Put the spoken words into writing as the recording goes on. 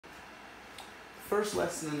first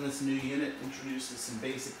lesson in this new unit introduces some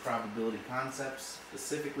basic probability concepts,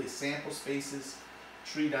 specifically sample spaces,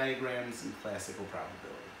 tree diagrams, and classical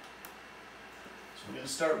probability. So we're going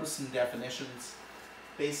to start with some definitions.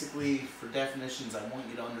 Basically, for definitions, I want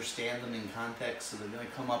you to understand them in context, so they're going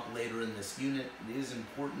to come up later in this unit. It is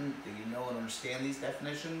important that you know and understand these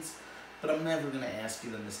definitions, but I'm never going to ask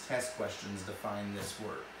you them as test questions to find this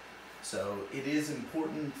word. So it is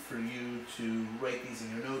important for you to write these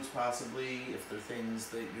in your notes possibly if they're things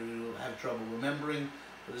that you have trouble remembering,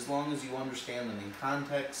 but as long as you understand them in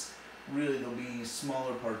context, really they'll be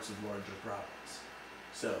smaller parts of larger problems.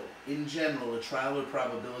 So, in general, a trial or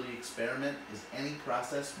probability experiment is any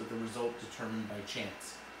process with a result determined by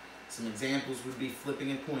chance. Some examples would be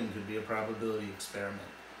flipping a coin could be a probability experiment.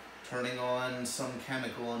 Turning on some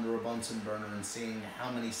chemical under a Bunsen burner and seeing how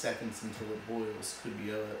many seconds until it boils could be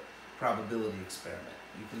a probability experiment.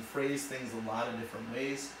 You can phrase things a lot of different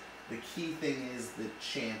ways. The key thing is that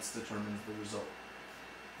chance determines the result.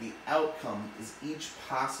 The outcome is each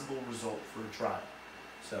possible result for a trial.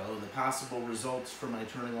 So the possible results for my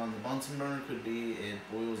turning on the Bunsen burner could be it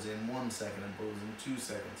boils in 1 second, it boils in 2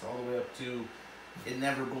 seconds, all the way up to it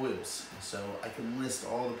never boils. So I can list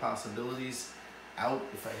all the possibilities out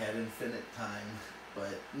if I had infinite time,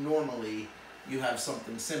 but normally you have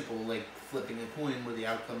something simple like flipping a coin where the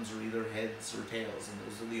outcomes are either heads or tails, and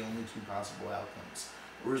those are the only two possible outcomes.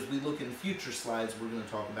 Whereas we look in future slides, we're going to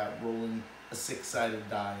talk about rolling a six-sided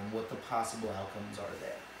die and what the possible outcomes are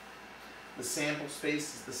there. The sample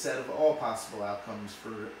space is the set of all possible outcomes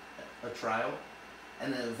for a trial,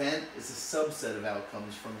 and an event is a subset of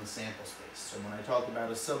outcomes from the sample space. So when I talk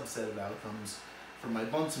about a subset of outcomes, for my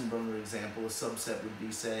Bunsen burner example, a subset would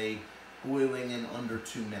be, say, boiling in under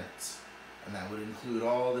 2 minutes. And that would include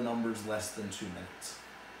all the numbers less than 2 minutes.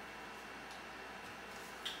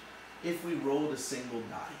 If we rolled a single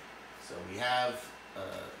die, so we have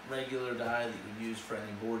a regular die that you would use for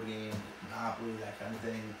any board game, Monopoly, that kind of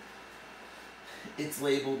thing. It's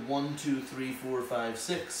labeled 1, 2, 3, 4, 5,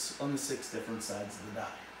 6 on the 6 different sides of the die.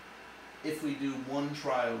 If we do one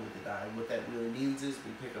trial with the die, what that really means is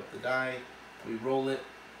we pick up the die, we roll it,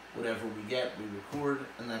 whatever we get, we record,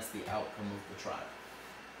 and that's the outcome of the trial.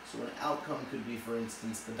 So an outcome could be, for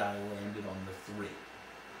instance, the die landed on the 3.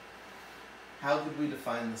 How could we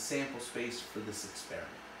define the sample space for this experiment?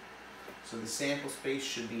 So the sample space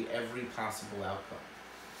should be every possible outcome.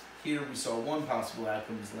 Here we saw one possible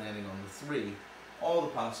outcome is landing on the 3. All the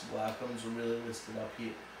possible outcomes are really listed up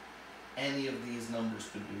here. Any of these numbers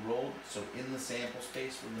could be rolled. So in the sample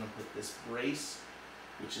space, we're going to put this brace,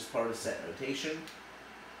 which is part of set notation.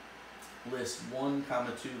 List 1, 2,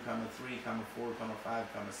 3, 4, 5,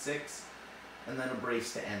 6, and then a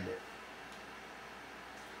brace to end it.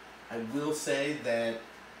 I will say that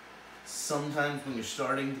sometimes when you're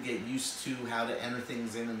starting to get used to how to enter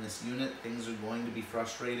things in this unit, things are going to be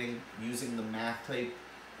frustrating. Using the math type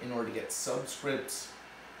in order to get subscripts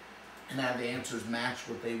and have the answers match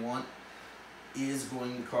what they want is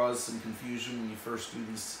going to cause some confusion when you first do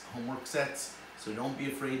these homework sets. So don't be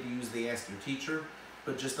afraid to use the Ask Your Teacher,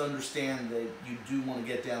 but just understand that you do want to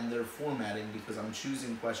get down their formatting because I'm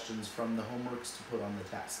choosing questions from the homeworks to put on the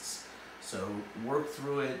tests. So work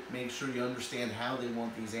through it, make sure you understand how they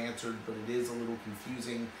want these answered, but it is a little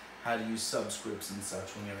confusing how to use subscripts and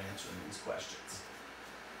such when you're answering these questions.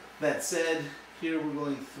 That said, here we're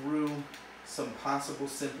going through some possible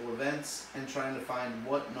simple events and trying to find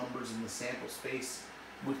what numbers in the sample space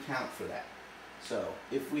would count for that. So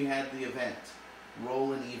if we had the event,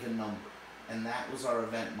 roll an even number, and that was our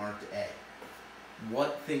event marked A,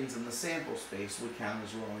 what things in the sample space would count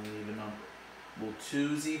as rolling an even number? Well,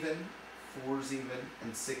 2's even, 4's even,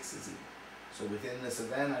 and 6 is even. So within this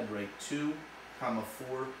event, I'd write 2,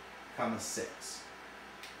 4, 6.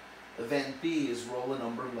 Event B is roll a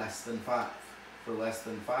number less than 5. For less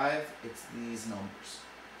than 5, it's these numbers.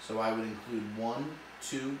 So I would include 1,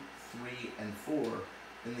 2, 3, and 4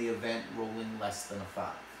 in the event rolling less than a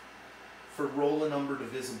 5. For roll a number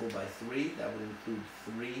divisible by 3, that would include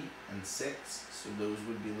 3 and 6, so those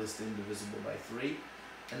would be listed divisible by 3.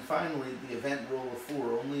 And finally, the event roll of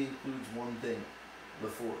 4 only includes one thing, the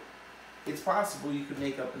 4. It's possible you could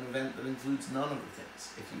make up an event that includes none of the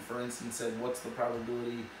things. If you, for instance, said what's the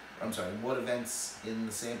probability, what events in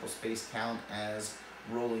the sample space count as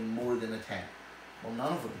rolling more than a 10? Well,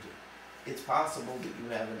 none of them do. It's possible that you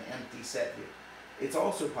have an empty set here. It's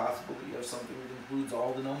also possible that you have something that includes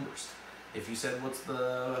all the numbers. If you said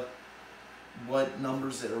what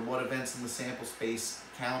numbers or what events in the sample space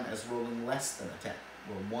count as rolling less than a 10?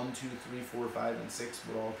 Well, 1, 2, 3, 4, 5, and 6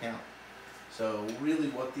 would all count. So really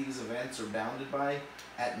what these events are bounded by,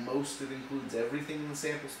 at most it includes everything in the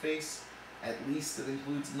sample space. at least it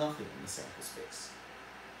includes nothing in the sample space.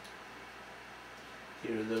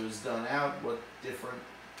 Here are those done out, what different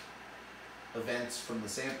events from the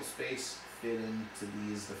sample space fit into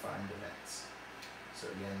these defined events. So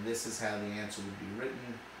again, this is how the answer would be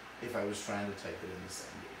written if I was trying to type it in the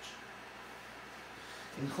Cengage.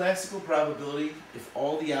 In classical probability, if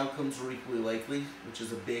all the outcomes were equally likely, which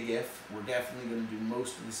is a big if, we're definitely going to do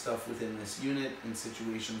most of the stuff within this unit in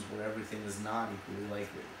situations where everything is not equally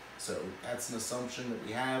likely. So that's an assumption that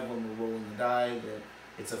we have when we're rolling the die, that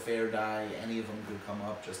it's a fair die, any of them could come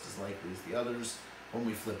up just as likely as the others. When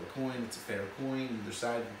we flip a coin, it's a fair coin, either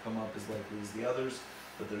side could come up as likely as the others,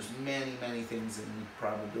 but there's many, many things in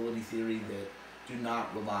probability theory that do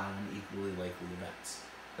not rely on equally likely events.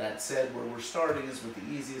 That said, where we're starting is with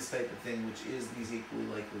the easiest type of thing, which is these equally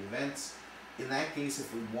likely events. In that case,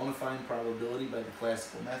 if we want to find probability by the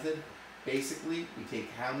classical method, basically we take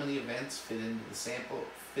how many events fit into the sample,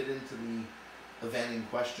 fit into the event in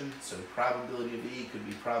question. So probability of E could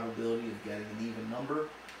be probability of getting an even number.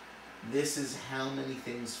 This is how many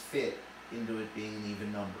things fit into it being an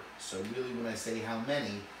even number. So really when I say how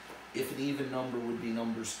many, if an even number would be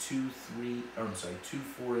numbers 2,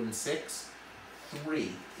 4, and 6,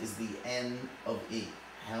 3 is the n of E.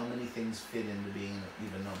 How many things fit into being an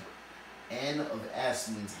even number? N of S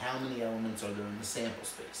means how many elements are there in the sample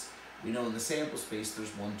space. We know in the sample space there's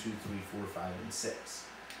 1, 2, 3, 4, 5, and 6.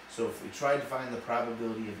 So if we tried to find the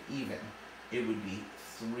probability of even, it would be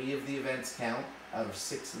 3 of the events count out of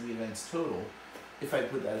 6 of the events total. If I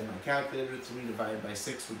put that in my calculator, 3 divided by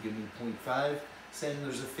 6 would give me 0.5, saying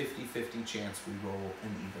there's a 50-50 chance we roll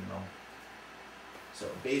an even number. So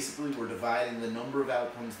basically we're dividing the number of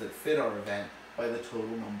outcomes that fit our event by the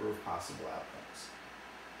total number of possible outcomes.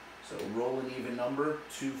 So roll an even number,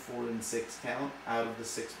 2, 4, and 6 count out of the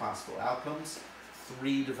 6 possible outcomes.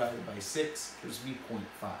 3 divided by 6 gives me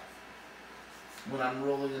 0.5. When I'm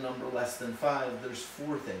rolling a number less than 5, there's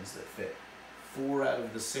 4 things that fit. 4 out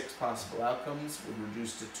of the 6 possible outcomes would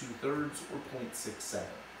reduce to 2/3 or 0.67.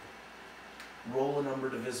 Roll a number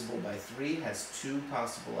divisible by 3 has 2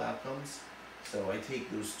 possible outcomes. So I take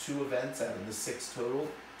those 2 events out of the 6 total.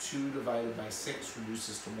 2 divided by 6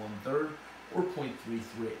 reduces to 1/3 or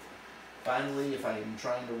 0.33. Finally, if I am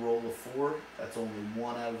trying to roll a 4, that's only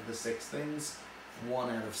 1 out of the 6 things.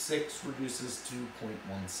 1 out of 6 reduces to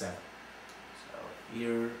 0.17. So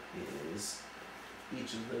here is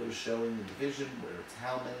each of those showing the division where it's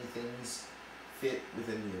how many things fit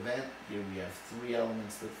within the event. Here we have 3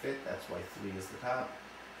 elements that fit, that's why 3 is the top.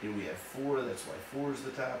 Here we have 4, that's why 4 is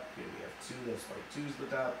the top. Here we have 2, that's why 2 is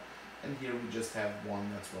the top. And here we just have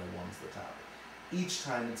 1, that's why 1 is the top. Each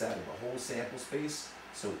time it's out of the whole sample space,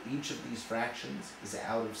 so each of these fractions is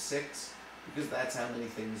out of 6, because that's how many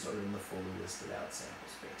things are in the fully listed out sample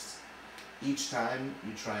space. Each time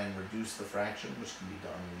you try and reduce the fraction, which can be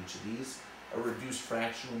done in each of these. A reduced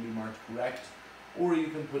fraction will be marked correct, or you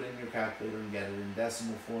can put in your calculator and get it in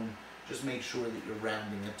decimal form. Just make sure that you're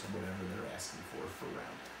rounding it to whatever they're asking for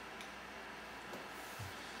rounding.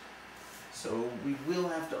 So we will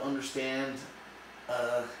have to understand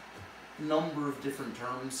a number of different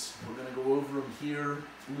terms. We're going to go over them here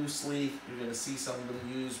loosely. You're going to see some of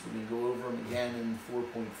them used. We're going to go over them again in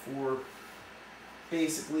 4.4.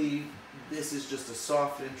 Basically, this is just a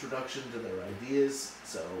soft introduction to their ideas.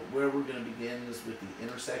 So where we're going to begin is with the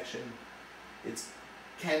intersection. It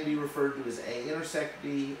can be referred to as A intersect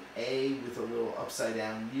B, A with a little upside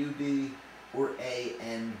down UB, or A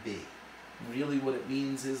and B. Really what it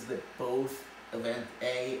means is that both event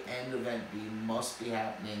A and event B must be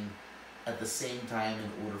happening at the same time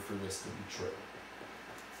in order for this to be true.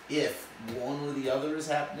 If one or the other is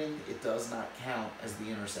happening, it does not count as the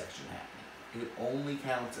intersection happening. It only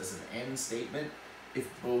counts as an end statement if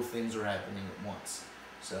both things are happening at once.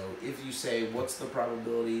 So if you say, what's the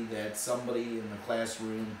probability that somebody in the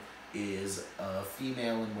classroom is a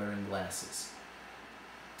female and wearing glasses?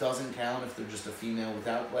 Doesn't count if they're just a female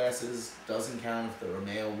without glasses, doesn't count if they're a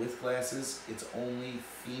male with glasses. It's only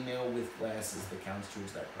female with glasses that counts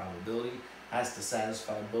towards that probability. Has to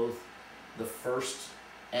satisfy both the first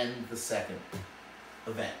and the second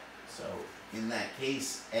event. So in that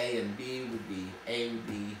case, A and B would be, A would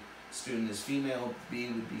be student is female, B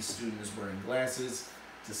would be student is wearing glasses.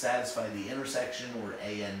 To satisfy the intersection, or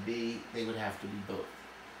A and B, they would have to be both.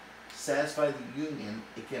 To satisfy the union,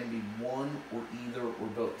 it can be one or either or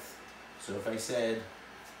both. So if I said,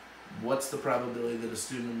 what's the probability that a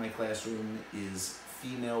student in my classroom is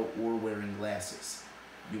female or wearing glasses?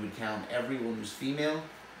 You would count everyone who's female,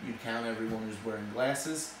 you'd count everyone who's wearing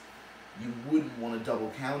glasses. You wouldn't want to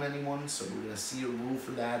double count anyone, so we're going to see a rule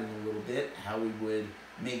for that in a little bit, how we would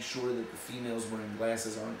make sure that the females wearing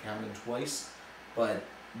glasses aren't counted twice, but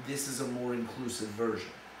this is a more inclusive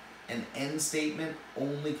version. An and statement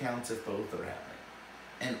only counts if both are happening.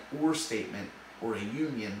 An or statement or a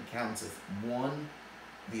union counts if one,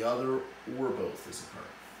 the other, or both is occurring.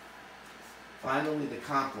 Finally, the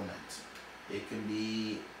complement. It can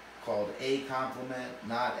be called a complement,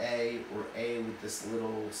 not a, or a with this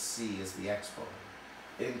little c as the exponent.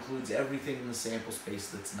 It includes everything in the sample space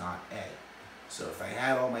that's not a. So if I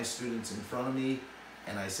had all my students in front of me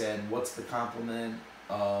and I said, what's the complement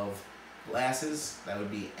of glasses? That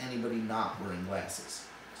would be anybody not wearing glasses.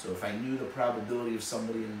 So if I knew the probability of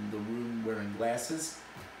somebody in the room wearing glasses,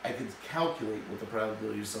 I could calculate what the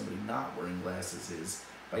probability of somebody not wearing glasses is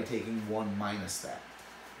by taking 1 minus that.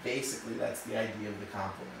 Basically, that's the idea of the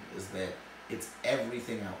complement, is that it's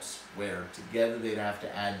everything else, where together they'd have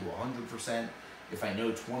to add to 100%. If I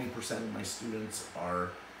know 20% of my students are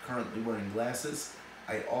currently wearing glasses,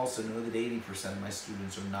 I also know that 80% of my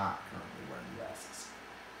students are not currently wearing glasses.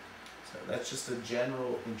 So that's just a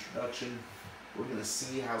general introduction. We're going to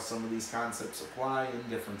see how some of these concepts apply in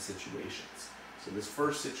different situations. So this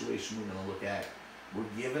first situation we're going to look at,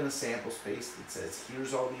 we're given a sample space that says,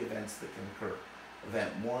 here's all the events that can occur.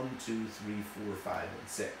 Event 1, 2, 3, 4, 5, and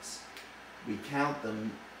 6. We count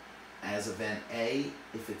them as event A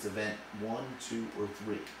if it's event 1, 2, or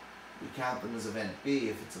 3. We count them as event B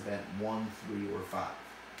if it's event 1, 3, or 5.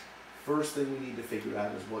 First thing we need to figure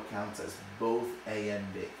out is what counts as both A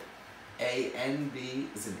and B. A and B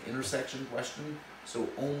is an intersection question, so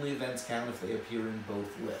only events count if they appear in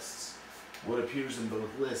both lists. What appears in both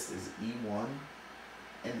lists is E1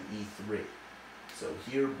 and E3. So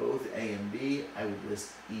here, both A and B, I would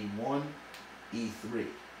list E1, E3.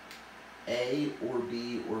 A or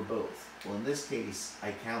B or both. Well, in this case,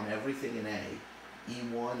 I count everything in A,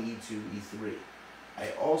 E1, E2, E3.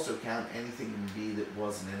 I also count anything in B that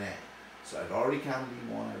wasn't in A. So I've already counted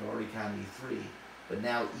E1, I've already counted E3, but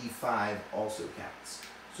now E5 also counts.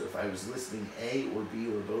 So if I was listing A or B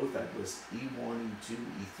or both, I'd list E1, E2,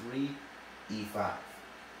 E3, E5.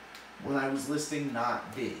 When I was listing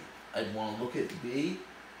not B, I'd want to look at B,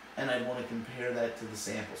 and I'd want to compare that to the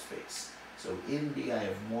sample space. So in B I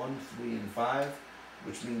have 1, 3, and 5,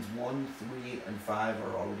 which means 1, 3, and 5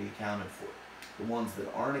 are already accounted for. The ones that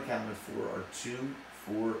aren't accounted for are 2,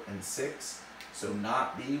 4, and 6. So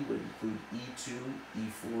not B would include E2,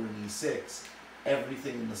 E4, and E6,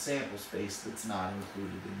 everything in the sample space that's not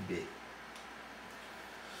included in B.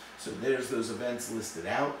 So there's those events listed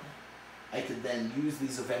out. I could then use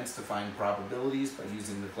these events to find probabilities by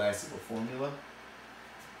using the classical formula.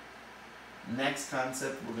 Next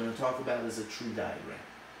concept we're going to talk about is a tree diagram.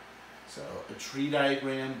 So a tree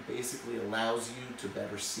diagram basically allows you to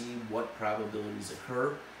better see what probabilities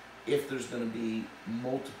occur if there's going to be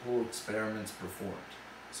multiple experiments performed.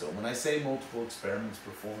 So when I say multiple experiments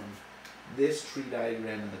performed, this tree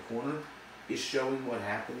diagram in the corner is showing what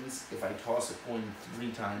happens if I toss a coin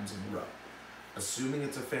 3 times in a row. Assuming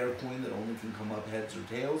it's a fair coin that only can come up heads or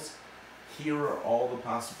tails, here are all the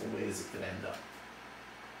possible ways it could end up.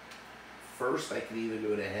 First, I could either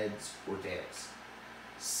go to heads or tails.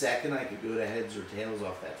 Second, I could go to heads or tails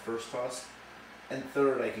off that first toss. And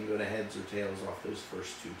third, I can go to heads or tails off those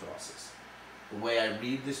first 2 tosses. The way I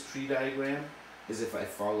read this tree diagram is if I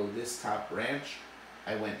follow this top branch,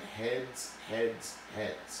 I went heads, heads,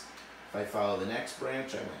 heads. If I follow the next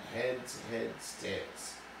branch, I went heads, heads,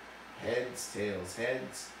 tails. Heads, tails,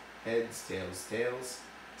 heads, heads, tails, tails,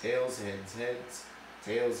 tails, heads, heads,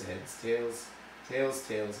 tails, heads, tails, tails,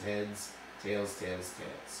 tails, heads, tails, tails,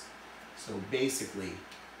 tails. So basically,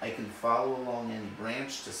 I can follow along any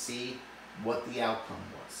branch to see what the outcome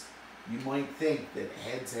was. You might think that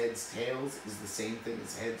heads, heads, tails is the same thing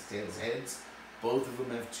as heads, tails, heads. Both of them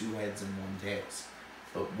have 2 heads and 1 tails.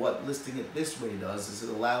 But what listing it this way does is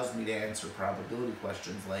it allows me to answer probability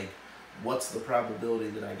questions like, what's the probability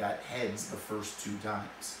that I got heads the first 2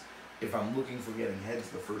 times? If I'm looking for getting heads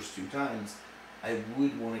the first 2 times, I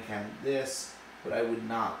would want to count this, but I would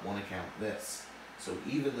not want to count this. So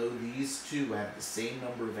even though these 2 have the same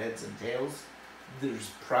number of heads and tails,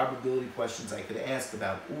 there's probability questions I could ask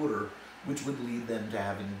about order, which would lead them to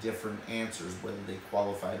having different answers, whether they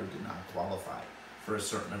qualified or did not qualify for a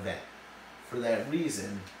certain event. For that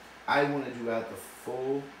reason, I want to do out the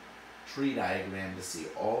full tree diagram to see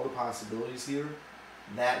all the possibilities here.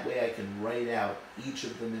 That way I can write out each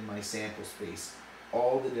of them in my sample space,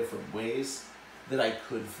 all the different ways that I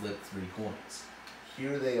could flip 3 coins.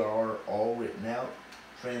 Here they are all written out,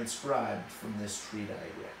 transcribed from this tree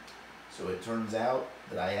diagram. So it turns out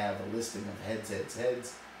that I have a listing of heads, heads,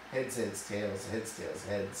 heads, heads, heads, tails, heads, tails,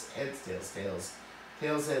 heads, heads, tails, tails,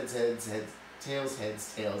 tails, heads, heads, heads, tails,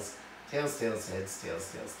 heads, tails, tails, tails, heads,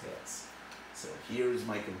 tails, tails, tails. So here is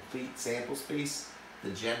my complete sample space.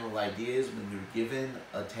 The general idea is when you're given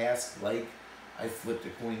a task like I flipped a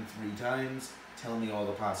coin 3 times, tell me all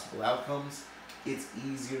the possible outcomes, it's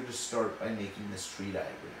easier to start by making this tree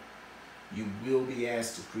diagram. You will be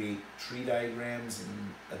asked to create tree diagrams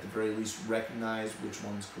and at the very least recognize which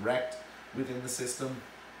one's correct within the system.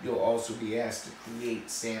 You'll also be asked to create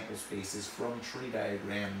sample spaces from tree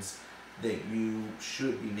diagrams that you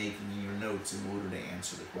should be making in your notes in order to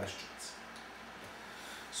answer the questions.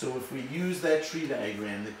 So if we use that tree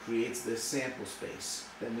diagram that creates this sample space,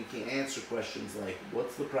 then we can answer questions like,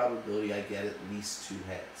 what's the probability I get at least 2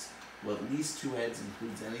 heads? Well, at least 2 heads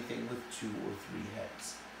includes anything with 2 or 3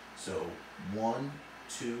 heads. So 1,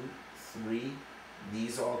 2, 3,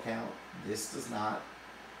 these all count, this does not.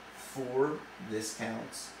 4, this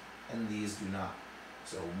counts, and these do not.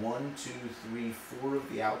 So 1, 2, 3, 4 of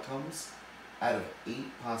the outcomes out of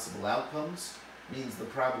 8 possible outcomes means the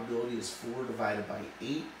probability is 4 divided by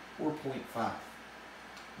 8, or 0.5.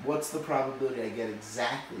 What's the probability I get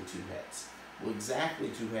exactly 2 heads? Well, exactly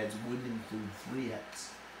 2 heads wouldn't include 3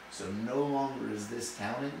 heads. So no longer is this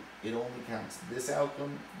counting, it only counts this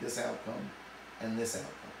outcome, and this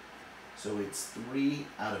outcome. So it's 3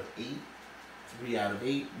 out of 8. 3 out of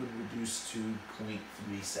 8 would reduce to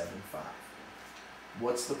 0.375.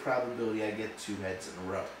 What's the probability I get 2 heads in a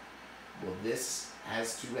row? Well, this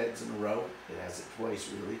has 2 heads in a row. It has it twice,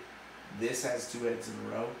 really. This has 2 heads in a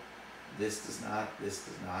row. This does not, this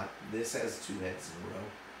does not. This has 2 heads in a row.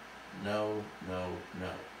 No, no,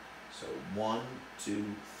 no. So 1,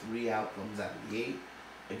 2, 3 outcomes out of the 8.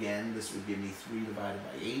 Again, this would give me 3 divided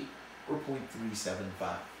by 8, or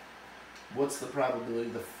 0.375. What's the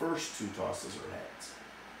probability the first 2 tosses are heads?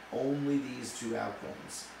 Only these 2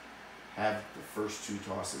 outcomes have the first 2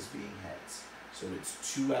 tosses being heads. So it's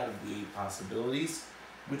 2 out of the 8 possibilities,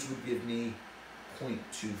 which would give me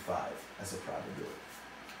 0.25 as a probability.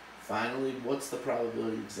 Finally, what's the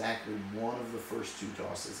probability exactly one of the first 2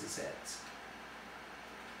 tosses is heads?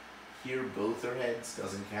 Here, both are heads,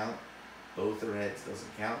 doesn't count. Both are heads,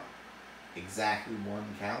 doesn't count. Exactly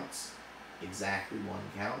 1 counts. Exactly 1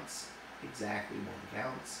 counts. Exactly 1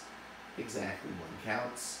 counts. Exactly 1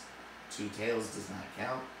 counts. 2 tails does not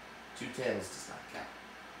count. 2 tails does not count.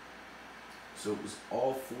 So it was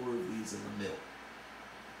all 4 of these in the middle.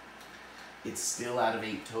 It's still out of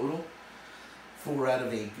 8 total. 4 out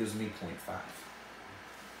of 8 gives me 0.5.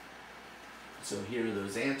 So here are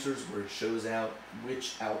those answers where it shows out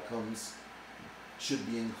which outcomes should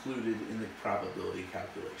be included in the probability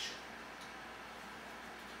calculation.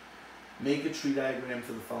 Make a tree diagram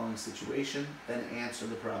for the following situation, then answer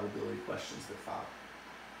the probability questions that follow.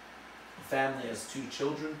 A family has 2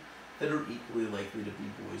 children that are equally likely to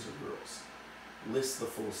be boys or girls. List the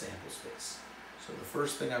full sample space. So the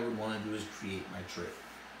first thing I would want to do is create my tree.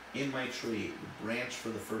 In my tree, it would branch for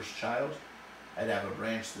the first child. I'd have a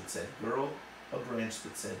branch that said girl, a branch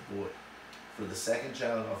that said boy. For the second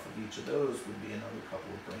child, off of each of those would be another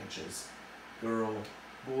couple of branches. Girl,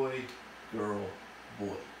 boy, girl,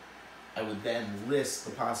 boy. I would then list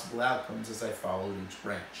the possible outcomes as I followed each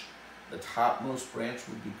branch. The topmost branch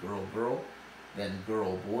would be girl, girl, then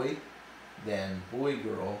girl, boy, then boy,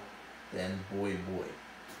 girl, then boy, boy.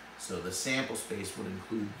 So the sample space would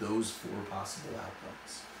include those 4 possible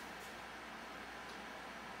outcomes.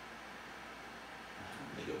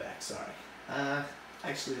 Let me go back, sorry.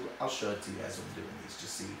 Actually, I'll show it to you as I'm doing these,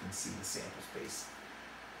 just so you can see the sample space.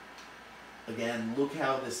 Again, look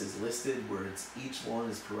how this is listed, where it's each one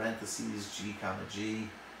is parentheses, G, comma, G.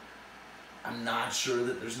 I'm not sure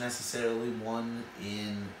that there's necessarily one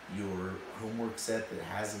in your homework set that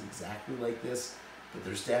has it exactly like this, but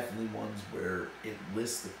there's definitely ones where it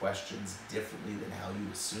lists the questions differently than how you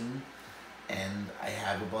assume. And I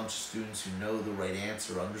have a bunch of students who know the right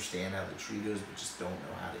answer, understand how the tree goes, but just don't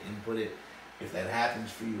know how to input it. If that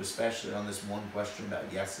happens for you, especially on this one question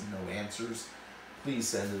about yes and no answers, please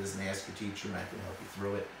send it as an Ask Your Teacher and I can help you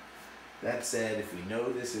through it. That said, if we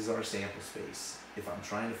know this is our sample space, if I'm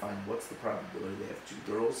trying to find what's the probability they have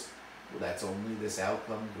 2 girls, well, that's only this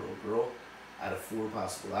outcome, girl, girl. Out of 4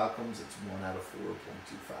 possible outcomes, it's 1 out of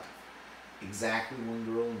 4.25. Exactly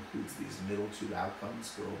 1 girl includes these middle 2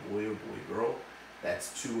 outcomes, girl, boy, or boy, girl.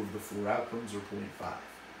 That's 2 of the 4 outcomes, or 0.5.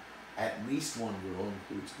 At least 1 girl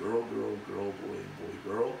includes girl, girl, girl, boy, and boy,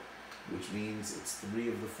 girl, which means it's 3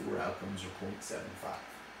 of the 4 outcomes, or 0.75.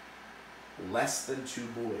 Less than 2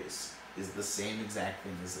 boys is the same exact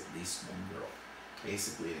thing as at least 1 girl.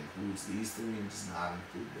 Basically, it includes these 3 and does not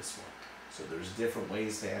include this one. So there's different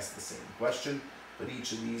ways to ask the same question, but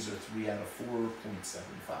each of these are 3 out of 4,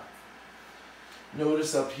 0.75.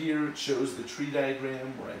 Notice up here it shows the tree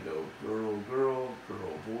diagram where I go girl, girl,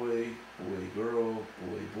 girl, boy, boy, girl,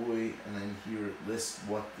 boy, boy, and then here it lists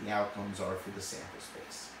what the outcomes are for the sample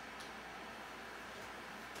space.